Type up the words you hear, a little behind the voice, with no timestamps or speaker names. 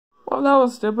that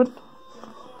was stupid.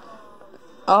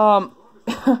 That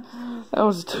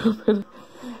was stupid.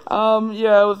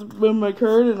 Yeah, I was moving my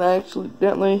card and I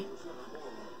accidentally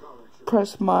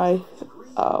pressed my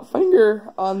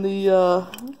finger on the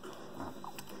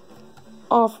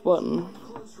off button.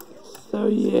 So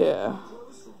yeah,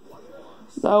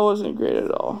 that wasn't great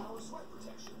at all.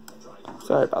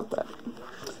 Sorry about that.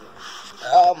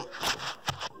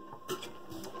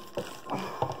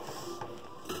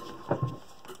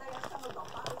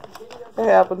 It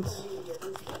happens.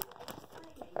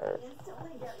 Alright.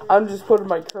 I'm just putting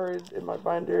my card in my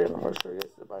binder and I'm gonna show you guys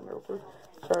the binder real quick.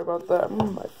 Sorry about that.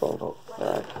 My phone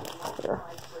there.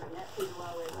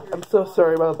 I'm so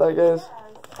sorry about that, guys.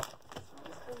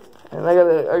 And I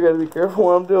gotta be careful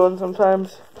what I'm doing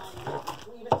sometimes.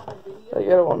 Like, I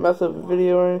don't want to mess up a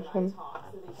video or anything.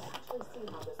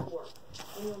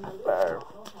 Alright.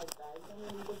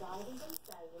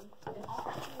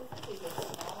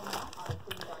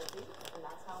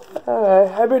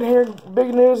 I've been hearing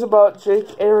big news about Jake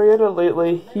Arrieta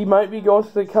lately. He might be going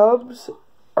to the Cubs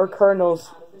or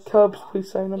Cardinals. Cubs,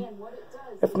 please sign him.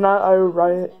 If not, I would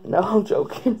riot. No, I'm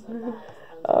joking.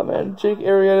 Man, Jake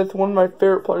Arrieta is one of my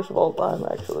favorite players of all time,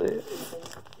 actually.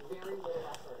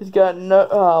 He's got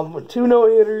 2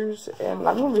 no-hitters, and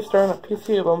I'm going to be starting a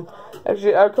PC of them.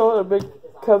 Actually, I call it a big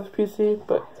Cubs PC,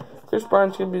 but Chris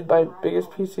Bryant's going to be my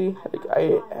biggest PC. Like,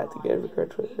 I have to get every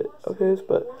card with it of his,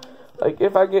 but like,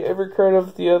 if I get every card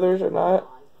of the others or not,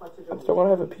 I'm still going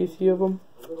to have a PC of them.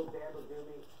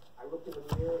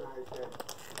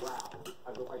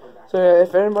 So yeah,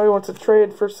 if anybody wants to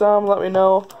trade for some, let me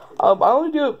know. I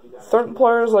only do certain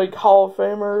players like Hall of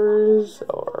Famers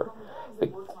or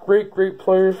like great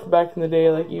players from back in the day,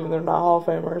 like even they're not Hall of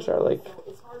Famers, or like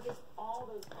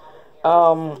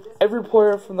every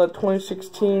player from the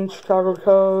 2016 Chicago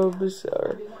Cubs,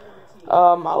 or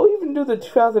I'll even do the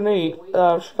 2008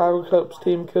 Chicago Cubs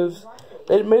team because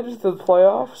they made it to the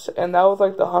playoffs, and that was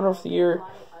like the 100th year.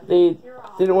 They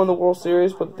didn't win the World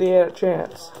Series, but they had a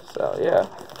chance. So yeah,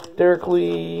 Derek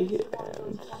Lee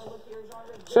and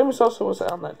Sammy Sosa was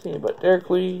on that team, but Derek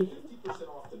Lee,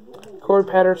 Corey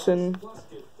Patterson,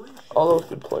 all those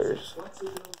good players.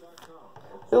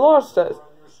 They lost that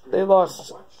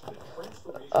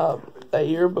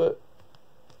year, but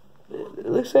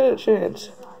at least they had a chance.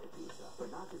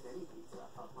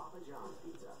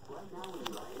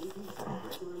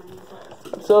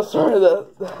 I'm so sorry that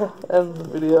ends the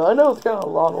video. I know it's kind of a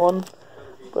long one,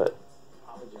 but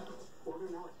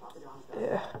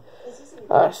yeah.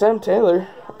 Sam Taylor,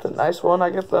 that's a nice one. I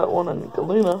got that one in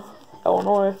Galena,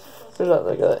 Illinois. There's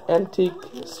like an antique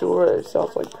store that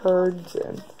sells like cards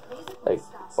and like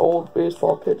old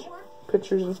baseball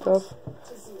pictures and stuff.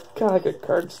 Kind of like a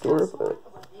card store, but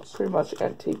pretty much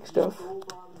antique stuff.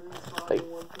 Like,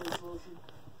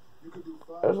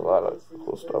 there's a lot of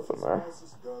cool stuff in there.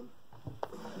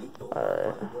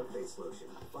 Alright.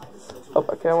 Oh,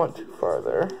 I kinda went too far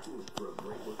there.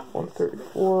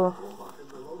 134.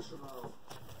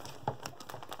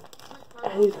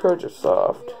 These cards are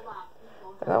soft.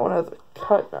 And that one has a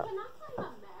cut now. I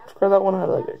forgot that one had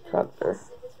like a cut there.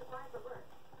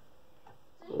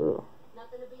 Ugh.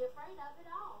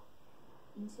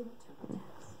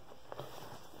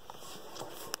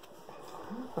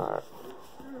 Alright.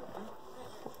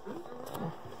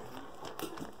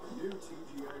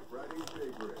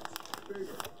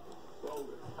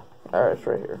 Alright, it's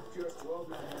right here.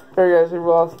 Alright guys, we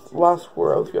lost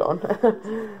where I was going.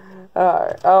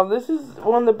 Alright, this is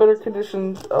one of the better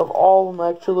conditions of all of them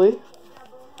actually.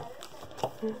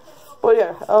 But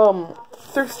yeah,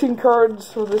 16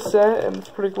 cards for this set, and it's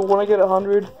pretty cool. When I get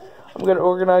 100, I'm going to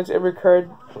organize every card,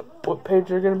 what page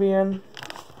they're going to be in.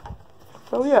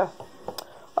 So yeah,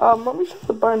 let me show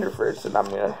the binder first, and I'm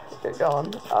going to get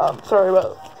going. Sorry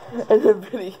about the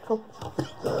video.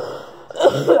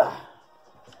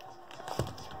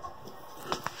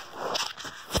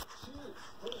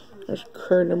 There's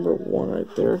card number 1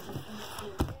 right there.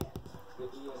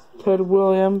 Ted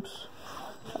Williams.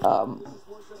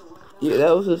 Yeah,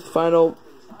 that was his final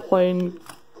playing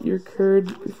year card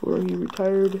before he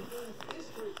retired.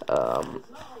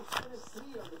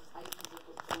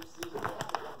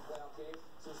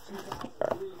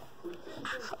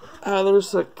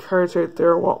 There's the cards right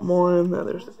there. I want more in there.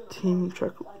 There's the team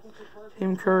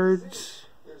cards.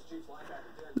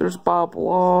 There's Bob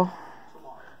Law,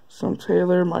 Sam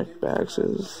Taylor, Mike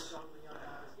Baxes,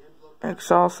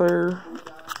 ex-author.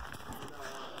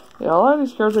 Yeah, a lot of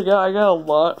these cards I got a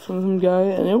lot from some guy,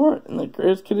 and they weren't in the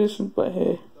greatest condition, but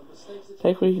hey,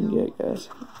 take what you can get, guys.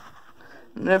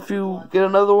 And if you get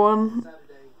another one,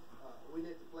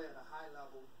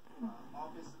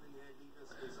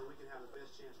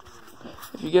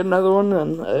 if you get another one,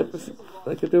 then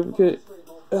like a duplicate,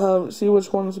 see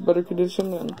which one's in better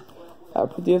condition and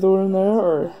put the other one in there.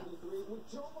 Or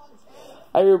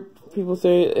I hear people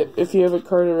say if you have a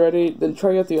card already, then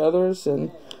try out the others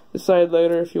and decide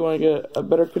later if you want to get a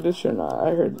better condition.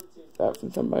 I heard that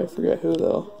from somebody, I forget who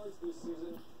though.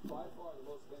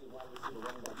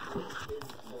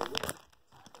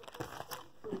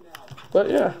 But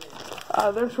yeah,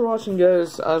 thanks for watching,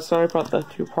 guys. Sorry about that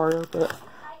two-parter, but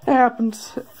it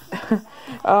happens.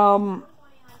 I'm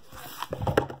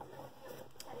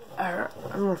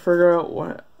gonna figure out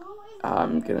what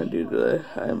I'm gonna do today.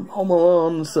 I'm home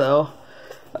alone, so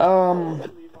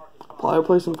probably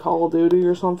play some Call of Duty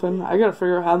or something. I gotta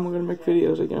figure out how I'm gonna make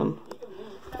videos again.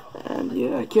 And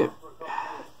yeah, I can't.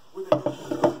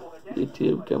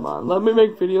 YouTube, come on, let me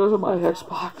make videos on my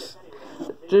Xbox.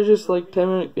 They're just like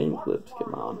 10-minute game clips.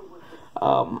 Come on.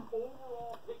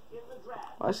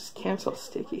 Why is this can so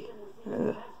sticky?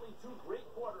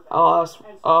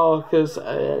 Oh, because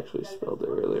I actually spelled it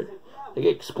earlier. Like, it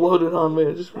exploded on me.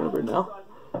 I just remember now.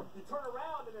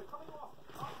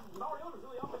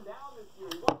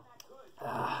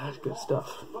 That's good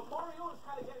stuff.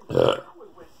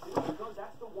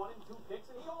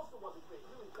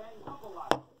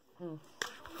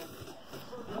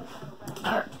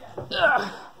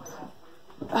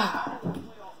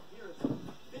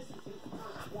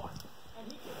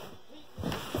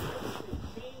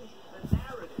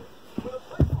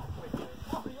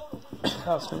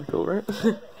 That's kind of cool, right?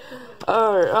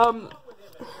 Alright,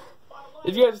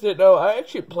 if you guys didn't know, I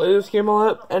actually play this game a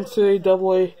lot.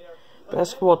 NCAA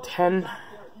Basketball 10.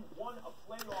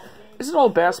 It's an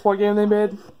old basketball game they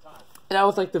made. That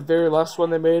was like the very last one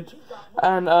they made.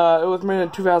 And it was made in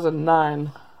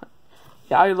 2009.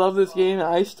 Yeah, I love this game.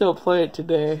 I still play it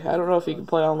today. I don't know if you can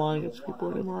play online against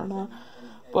people anymore or not.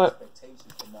 But,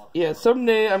 yeah,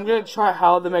 someday I'm going to try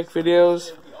how to make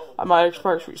videos on my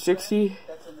Xbox 360.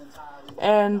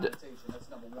 And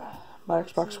my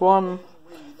Xbox One.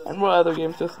 And what other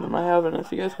game system I have. And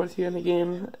if you guys want to see any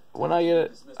game, when I get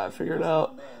it figured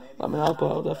out, let me know. But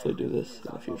I'll definitely do this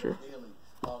in the future.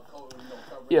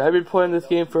 Yeah, I've been playing this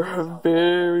game for a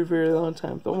very, very long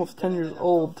time. It's almost 10 years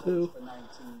old, too.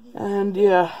 And,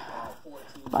 yeah,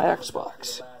 my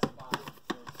Xbox.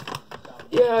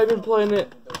 Yeah, I've been playing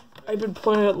it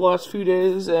the last few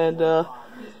days, and,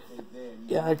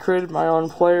 yeah, I created my own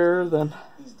player, then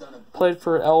played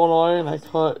for Illinois, and I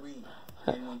thought,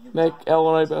 make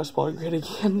Illinois basketball great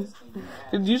again.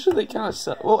 And usually they kind of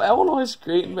suck. Well, Illinois is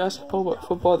great in basketball, but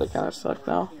football, they kind of suck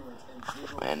now.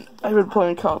 And I've been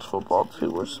playing college football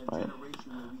too. Where's my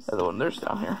other one? There's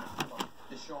down here.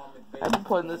 I've been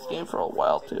playing this game for a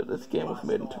while too. This game was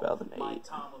made in 2008.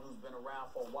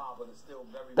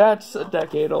 That's a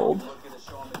decade old.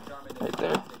 Right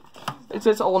there. It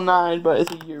says 09, but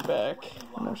it's a year back.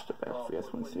 And there's the back if you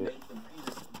guys want to see it.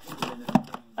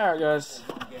 Alright, guys.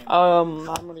 I'm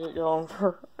gonna get going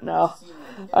for now.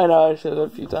 I know I said it a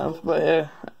few times, but yeah.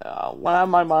 When I have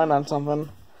my mind on something,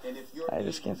 I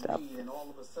just can't stop.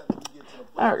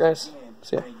 Alright, guys.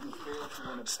 See ya.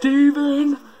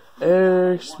 Stephen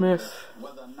A. Smith.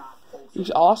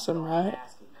 He's awesome, right?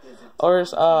 Or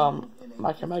is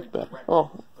Mike and Mike better?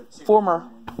 Oh, former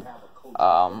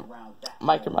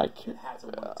Mike and Mike.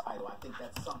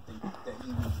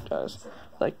 Guys,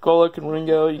 like Golok and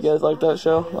Ringo. You guys like that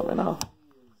show? Let me know.